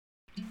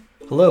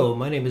Hello,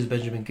 my name is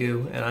Benjamin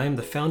Gu, and I am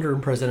the founder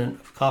and president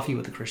of Coffee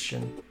with a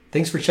Christian.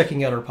 Thanks for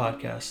checking out our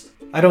podcast.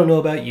 I don't know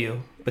about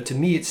you, but to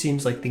me it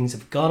seems like things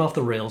have gone off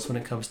the rails when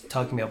it comes to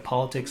talking about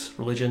politics,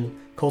 religion,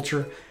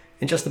 culture,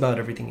 and just about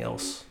everything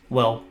else.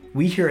 Well,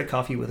 we here at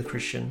Coffee with a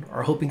Christian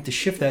are hoping to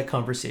shift that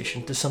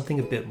conversation to something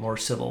a bit more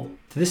civil.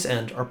 To this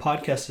end, our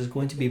podcast is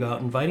going to be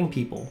about inviting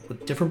people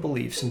with different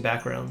beliefs and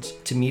backgrounds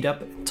to meet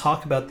up and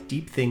talk about the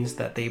deep things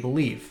that they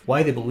believe,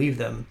 why they believe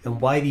them,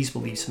 and why these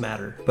beliefs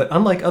matter. But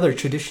unlike other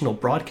traditional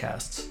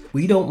broadcasts,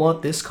 we don't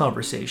want this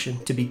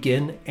conversation to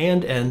begin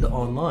and end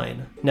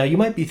online. Now you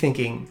might be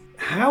thinking,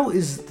 how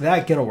is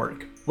that gonna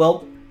work?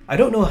 Well, I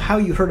don't know how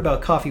you heard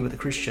about Coffee with a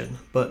Christian,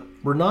 but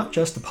we're not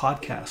just a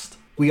podcast.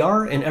 We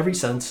are, in every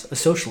sense, a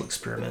social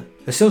experiment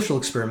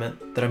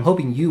that I'm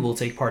hoping you will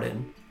take part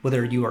in,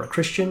 whether you are a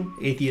Christian,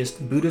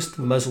 atheist, Buddhist,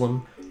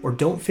 Muslim, or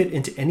don't fit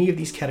into any of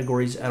these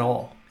categories at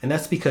all. And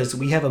that's because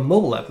we have a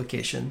mobile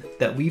application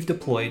that we've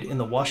deployed in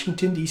the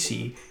Washington,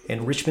 D.C.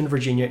 and Richmond,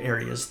 Virginia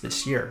areas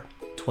this year,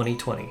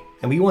 2020.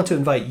 And we want to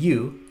invite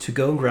you to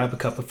go and grab a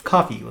cup of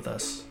coffee with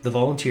us, the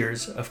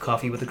volunteers of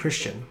Coffee with a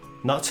Christian.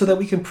 Not so that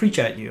we can preach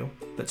at you,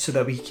 but so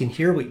that we can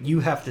hear what you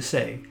have to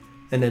say,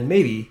 and then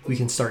maybe we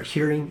can start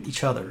hearing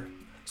each other.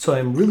 So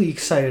I'm really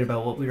excited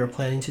about what we are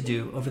planning to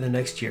do over the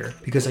next year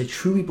because I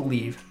truly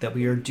believe that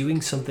we are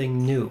doing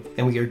something new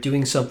and we are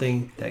doing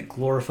something that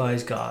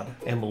glorifies God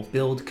and will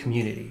build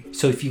community.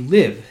 So if you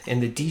live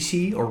in the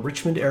DC or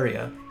Richmond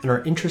area and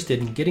are interested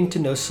in getting to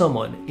know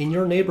someone in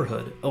your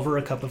neighborhood over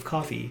a cup of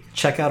coffee,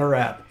 check out our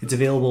app. It's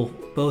available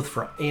both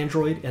for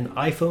Android and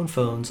iPhone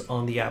phones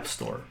on the App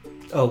Store.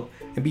 Oh,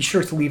 and be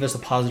sure to leave us a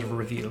positive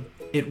review.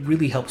 It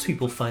really helps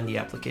people find the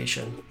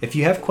application. If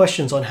you have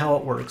questions on how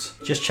it works,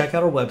 just check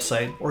out our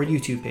website or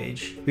YouTube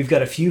page. We've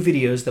got a few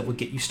videos that will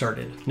get you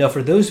started. Now,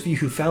 for those of you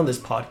who found this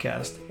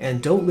podcast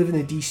and don't live in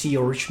the DC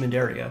or Richmond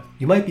area,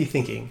 you might be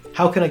thinking,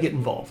 how can I get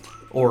involved?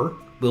 Or,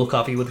 will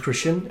Coffee with a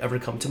Christian ever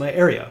come to my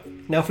area?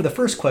 Now, for the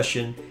first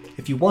question,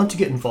 if you want to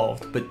get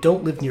involved but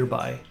don't live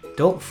nearby,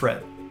 don't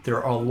fret.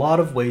 There are a lot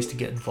of ways to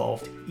get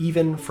involved,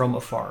 even from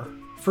afar.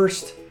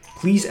 First,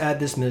 please add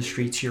this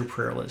ministry to your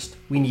prayer list.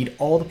 We need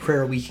all the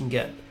prayer we can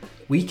get.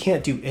 We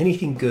can't do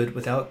anything good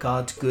without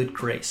God's good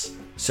grace,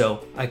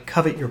 so I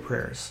covet your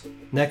prayers.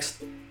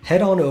 Next,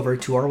 head on over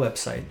to our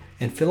website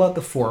and fill out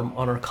the form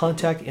on our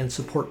contact and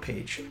support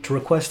page to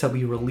request that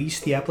we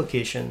release the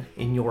application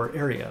in your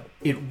area.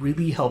 It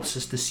really helps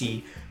us to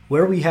see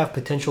where we have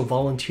potential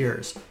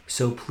volunteers,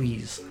 so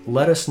please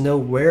let us know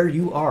where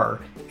you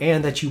are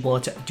and that you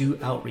want to do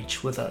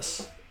outreach with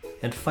us.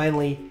 And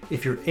finally,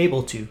 if you're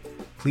able to,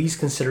 please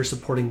consider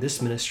supporting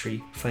this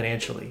ministry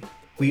financially.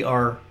 We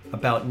are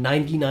about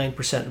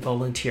 99%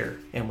 volunteer,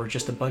 and we're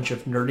just a bunch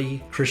of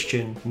nerdy,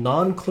 Christian,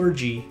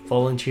 non-clergy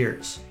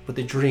volunteers with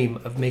the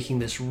dream of making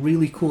this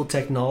really cool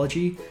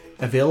technology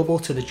available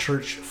to the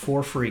church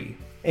for free.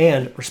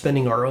 And we're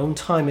spending our own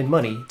time and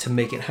money to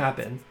make it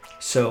happen,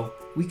 so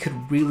we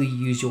could really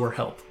use your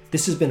help.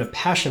 This has been a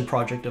passion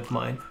project of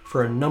mine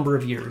for a number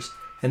of years,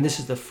 and this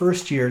is the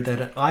first year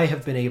that I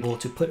have been able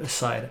to put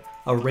aside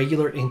a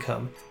regular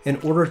income in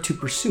order to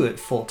pursue it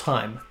full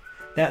time.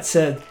 That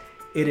said,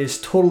 it is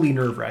totally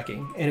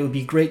nerve-wracking, and it would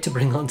be great to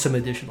bring on some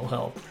additional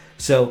help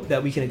so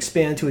that we can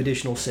expand to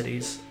additional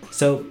cities.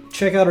 So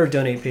check out our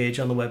donate page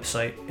on the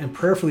website and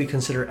prayerfully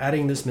consider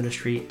adding this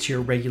ministry to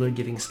your regular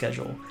giving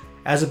schedule.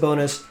 As a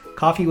bonus,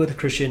 Coffee with a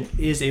Christian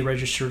is a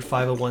registered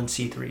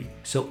 501c3,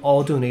 so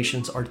all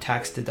donations are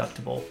tax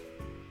deductible.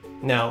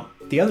 Now,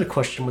 the other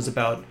question was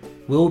about,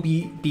 will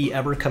we be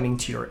ever coming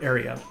to your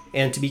area?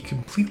 And to be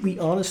completely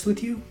honest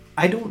with you,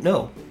 I don't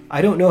know.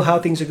 I don't know how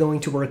things are going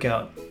to work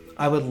out.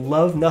 I would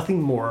love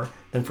nothing more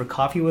than for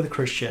Coffee with a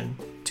Christian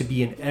to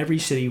be in every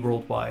city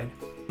worldwide.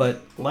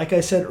 But like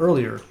I said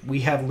earlier,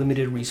 we have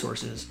limited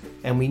resources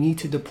and we need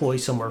to deploy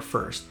somewhere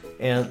first.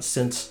 And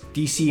since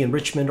DC and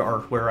Richmond are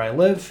where I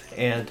live,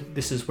 and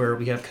this is where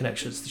we have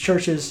connections to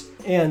churches,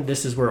 and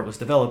this is where it was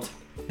developed,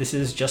 this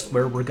is just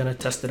where we're going to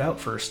test it out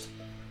first.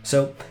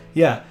 So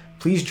yeah,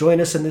 please join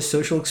us in this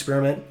social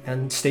experiment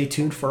and stay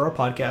tuned for our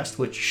podcast,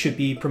 which should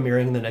be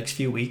premiering in the next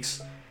few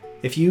weeks.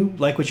 If you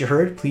like what you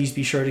heard, please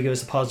be sure to give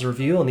us a positive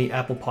review on the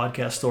Apple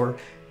Podcast Store.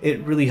 It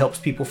really helps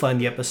people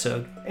find the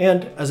episode.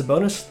 And as a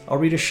bonus, I'll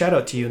read a shout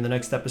out to you in the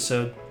next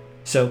episode.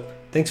 So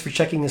thanks for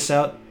checking this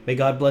out. May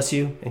God bless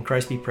you and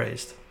Christ be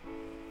praised.